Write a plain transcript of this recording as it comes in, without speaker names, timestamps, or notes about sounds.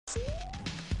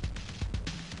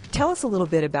Tell us a little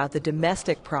bit about the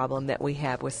domestic problem that we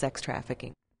have with sex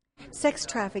trafficking. Sex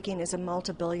trafficking is a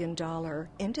multi-billion-dollar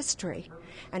industry,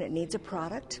 and it needs a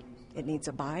product, it needs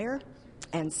a buyer,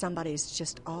 and somebody's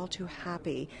just all too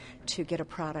happy to get a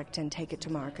product and take it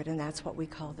to market, and that's what we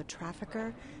call the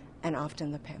trafficker and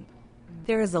often the pimp.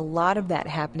 There is a lot of that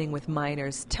happening with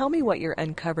minors. Tell me what you're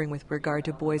uncovering with regard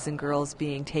to boys and girls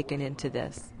being taken into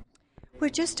this. We're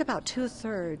just about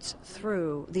 2/3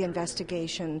 through the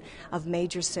investigation of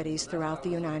major cities throughout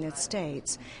the United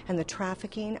States and the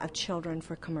trafficking of children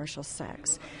for commercial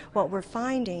sex. What we're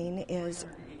finding is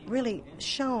really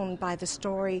shown by the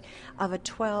story of a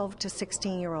 12 to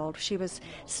 16-year-old. She was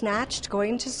snatched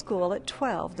going to school at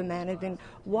 12. The man had been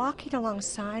walking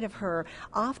alongside of her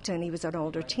often. He was an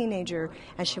older teenager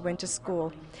as she went to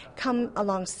school. Come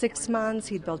along 6 months,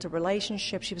 he'd built a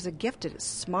relationship. She was a gifted,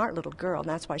 smart little girl, and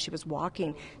that's why she was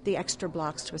walking the extra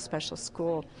blocks to a special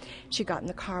school. She got in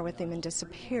the car with him and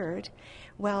disappeared.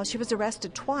 Well, she was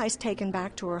arrested twice, taken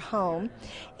back to her home,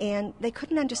 and they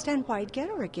couldn't understand why he'd get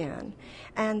her again.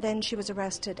 And then she was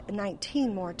arrested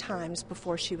 19 more times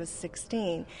before she was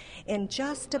 16 in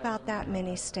just about that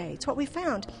many states. What we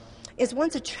found is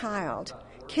once a child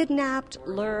kidnapped,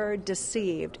 lured,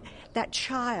 deceived, that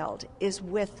child is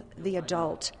with the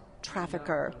adult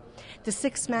trafficker. The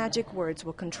 6 magic words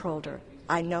will control her.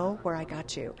 I know where I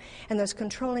got you. And those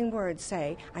controlling words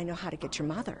say, I know how to get your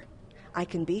mother. I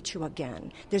can beat you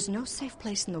again. There's no safe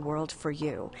place in the world for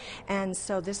you. And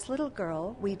so this little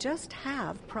girl, we just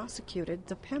have prosecuted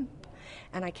the pimp.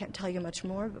 And I can't tell you much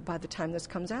more, but by the time this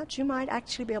comes out, you might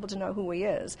actually be able to know who he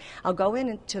is. I'll go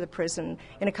into the prison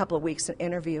in a couple of weeks and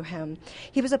interview him.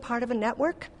 He was a part of a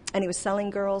network, and he was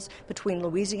selling girls between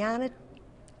Louisiana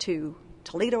to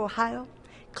Toledo, Ohio,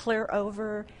 clear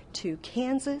over to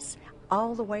Kansas,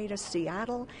 all the way to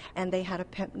Seattle, and they had a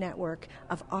pimp network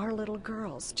of our little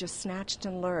girls just snatched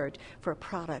and lured for a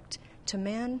product to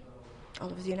men all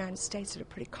over the United States that are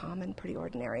pretty common, pretty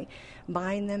ordinary,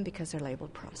 buying them because they're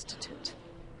labeled prostitute.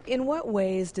 In what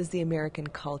ways does the American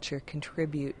culture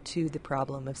contribute to the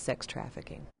problem of sex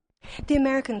trafficking? The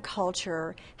American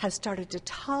culture has started to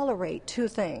tolerate 2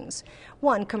 things.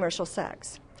 One, commercial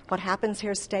sex. What happens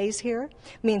here stays here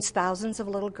means thousands of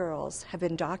little girls have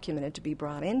been documented to be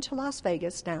brought into Las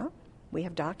Vegas now. We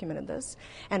have documented this,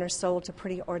 and are sold to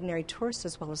pretty ordinary tourists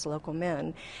as well as local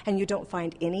men. And you don't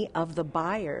find any of the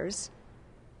buyers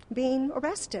being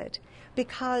arrested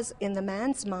because in the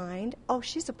man's mind, oh,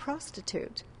 she's a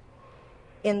prostitute.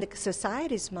 In the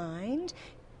society's mind,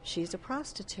 she's a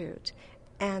prostitute.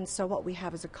 And so what we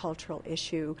have is a cultural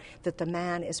issue that the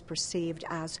man is perceived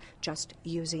as just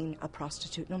using a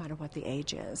prostitute, no matter what the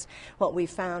age is. What we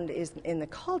found is in the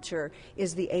culture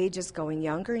is the age is going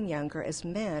younger and younger as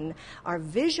men are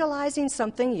visualizing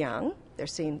something young. They're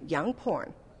seeing young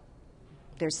porn.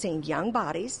 They're seeing young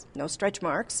bodies, no stretch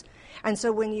marks. And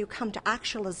so when you come to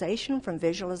actualization from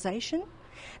visualization,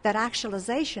 that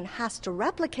actualization has to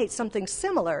replicate something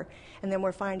similar, and then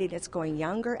we're finding it's going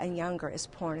younger and younger as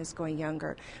porn is going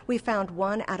younger. We found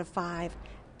 1 out of 5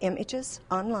 images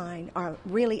online are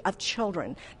really of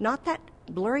children, not that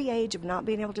blurry age of not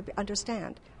being able to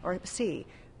understand or see,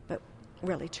 but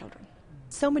really children.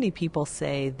 So many people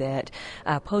say that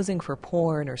posing for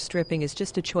porn or stripping is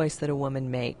just a choice that a woman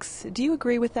makes. Do you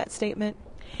agree with that statement?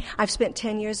 I've spent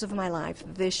 10 years of my life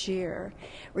this year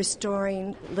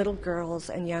restoring little girls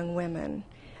and young women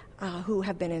who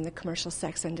have been in the commercial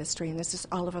sex industry, and this is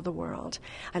all over the world.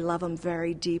 I love them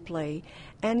very deeply.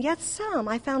 And yet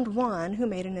I found one who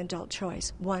made an adult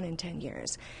choice, 1 in 10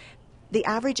 years. The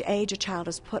average age a child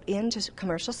is put into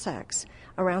commercial sex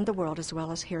around the world, as well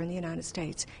as here in the United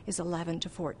States, is 11 to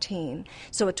 14.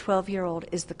 So a 12-year-old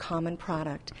is the common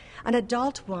product. An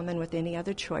adult woman with any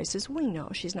other choices, we know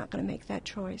she's not going to make that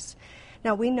choice.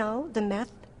 Now, we know the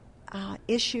meth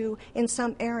issue in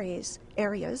some areas,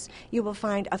 you will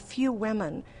find a few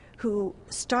women who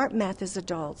start meth as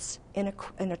adults in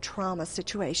a trauma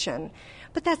situation.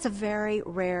 But that's a very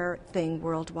rare thing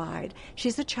worldwide.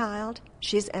 She's a child,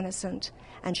 she's innocent,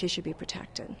 and she should be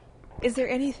protected. Is there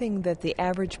anything that the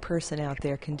average person out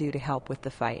there can do to help with the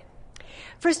fight?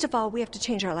 First of all, we have to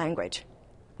change our language.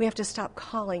 We have to stop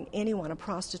calling anyone a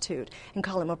prostitute and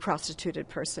call him a prostituted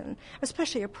person,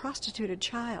 especially a prostituted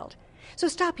child. So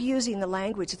stop using the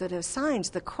language that assigns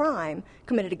the crime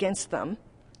committed against them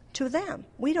to them.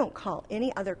 We don't call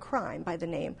any other crime by the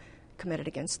name committed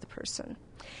against the person.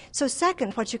 So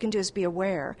second, what you can do is be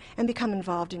aware and become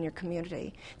involved in your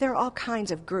community. There are all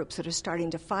kinds of groups that are starting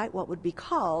to fight what would be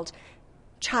called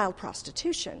child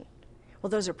prostitution. Well,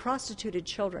 those are prostituted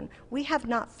children. We have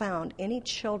not found any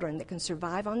children that can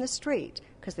survive on the street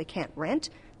because they can't rent,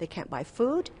 they can't buy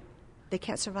food, They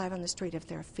can't survive on the street if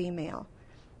they're a female.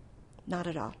 Not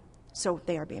at all. So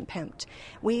they are being pimped.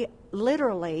 We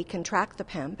literally can track the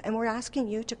pimp, and we're asking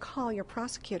you to call your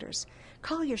prosecutors,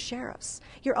 call your sheriffs,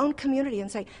 your own community,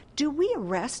 and say, do we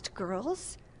arrest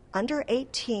girls under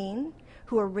 18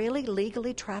 who are really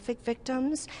legally trafficked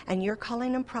victims, and you're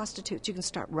calling them prostitutes? You can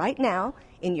start right now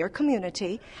in your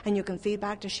community, and you can feed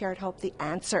back to Shared Hope the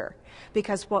answer.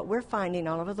 Because what we're finding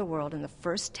all over the world in the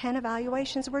first 10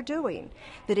 evaluations we're doing,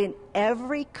 that in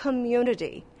every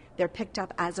community, they're picked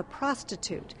up as a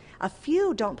prostitute. A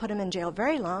few don't put them in jail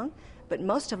very long, but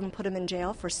most of them put them in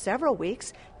jail for several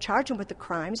weeks, charge them with the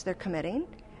crimes they're committing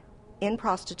in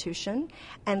prostitution,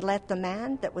 and let the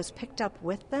man that was picked up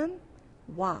with them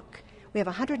walk. We have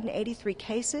 183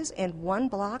 cases in one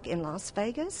block in Las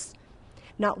Vegas.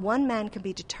 Not one man can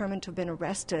be determined to have been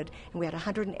arrested, and we had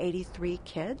 183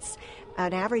 kids,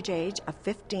 an average age of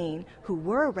 15, who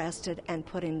were arrested and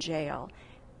put in jail.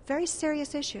 Very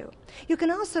serious issue. You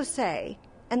can also say,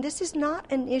 and this is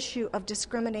not an issue of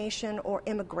discrimination or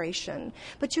immigration,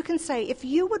 but you can say, if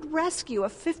you would rescue a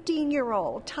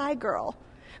 15-year-old Thai girl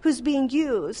who's being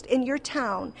used in your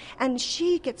town, and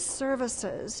she gets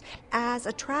services as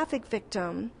a traffic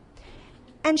victim,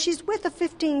 and she's with a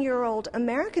 15-year-old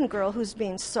American girl who's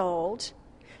being sold,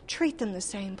 treat them the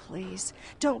same, please.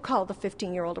 Don't call the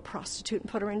 15-year-old a prostitute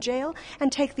and put her in jail,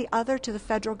 and take the other to the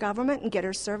federal government and get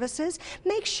her services.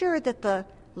 Make sure that the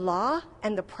law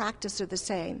and the practice are the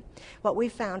same. What we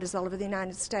found is all over the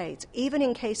United States, even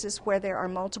in cases where there are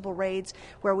multiple raids,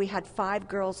 where we had 5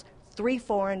 girls, 3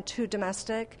 foreign, 2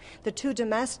 domestic, the 2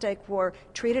 domestic were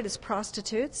treated as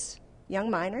prostitutes, young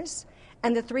minors,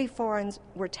 and the 3 foreigners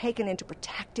were taken into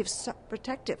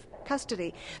protective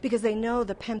custody because they know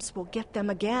the pimps will get them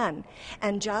again.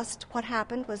 And just what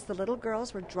happened was the little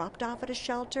girls were dropped off at a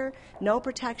shelter, no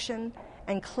protection,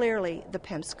 and clearly the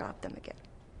pimps got them again.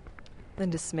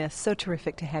 Linda Smith, so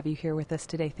terrific to have you here with us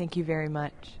today. Thank you very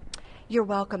much. You're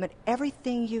welcome. And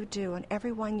everything you do and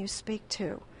everyone you speak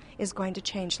to is going to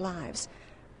change lives,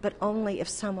 but only if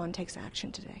someone takes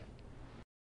action today.